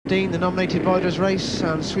15, the nominated riders race,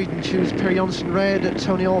 and Sweden choose Per Jonsson red,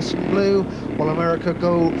 Tony Olsson blue, while America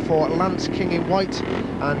go for Lance King in white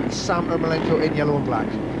and Sam Ermolenko in yellow and black.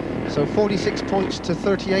 So 46 points to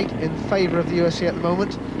 38 in favour of the USA at the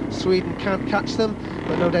moment. Sweden can't catch them,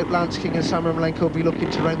 but no doubt Lance King and Sam Ermolenko will be looking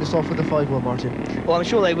to round this off with a 5-1, Martin. Well, I'm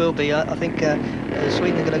sure they will be. I think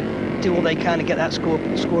Sweden are going to do all they can to get that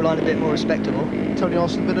scoreline a bit more respectable. Tony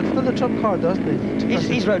Olsson been a trump card, doesn't he?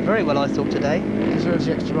 He's rode very well, I thought, today. He deserves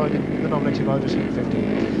the extra ride in the nominated riders heat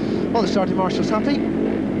 50. Well, the starting marshal's happy.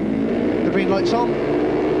 The green light's on.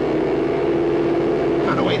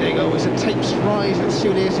 And away they go as it tapes rise, and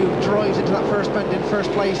Sulias, who drives into that first bend in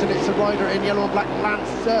first place, and it's the rider in yellow and black,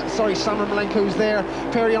 Sam Ermolenko's there,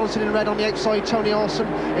 Per Jonsson in red on the outside, Tony Olsson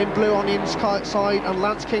in blue on the inside, and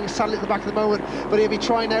Lance King sadly at the back at the moment, but he'll be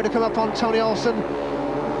trying now to come up on Tony Olsson.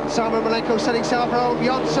 Sam Ermolenko setting himself home.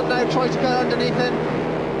 Jonsson now tries to go underneath him,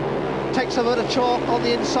 takes a bit of chalk on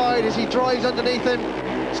the inside as he drives underneath him.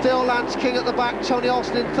 Still Lance King at the back, Tony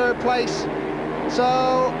Olsson in third place.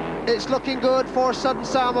 So it's looking good for Sudden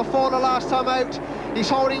Sam, a faller last time out. He's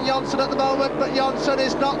holding Jonsson at the moment, but Jonsson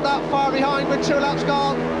is not that far behind with 2 laps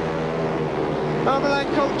gone.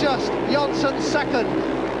 Ermolenko just, Jonsson second,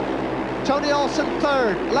 Tony Olsson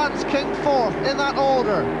third, Lance King fourth, in that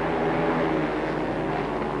order.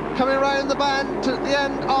 Coming around the bend to the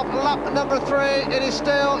end of lap number 3, it is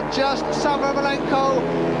still just Sam Ermolenko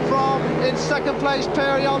from in second place,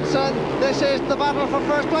 Per Jonsson. This is the battle for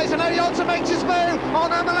first place, and now Jonsson makes his move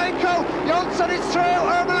on Ermolenko. Jonsson is through,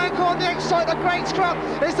 Ermolenko on the outside, a great scrap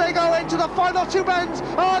as they go into the final 2 bends,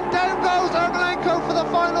 and down goes Ermolenko for the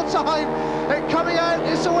final time. And coming out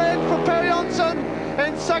is a win for Per Jonsson.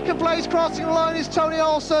 In second place, crossing the line, is Tony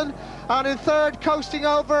Olsson, and in third, coasting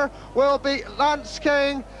over, will be Lance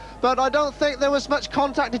King. But I don't think there was much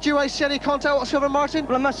contact. Did you see any contact whatsoever, Martin?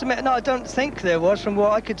 Well, I must admit, no, I don't think there was, from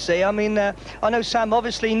what I could see. I mean, I know Sam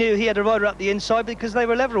obviously knew he had a rider up the inside because they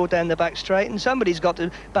were level down the back straight, and somebody's got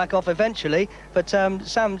to back off eventually. But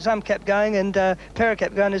Sam kept going, and Per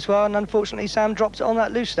kept going as well, and unfortunately Sam dropped it on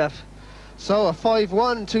that loose stuff. So a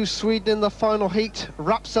 5-1 to Sweden in the final heat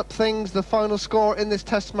wraps up things. The final score in this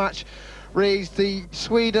test match reads the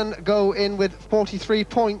Sweden go in with 43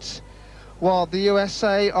 points, while the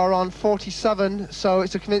USA are on 47, so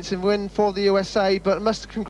it's a convincing win for the USA, but must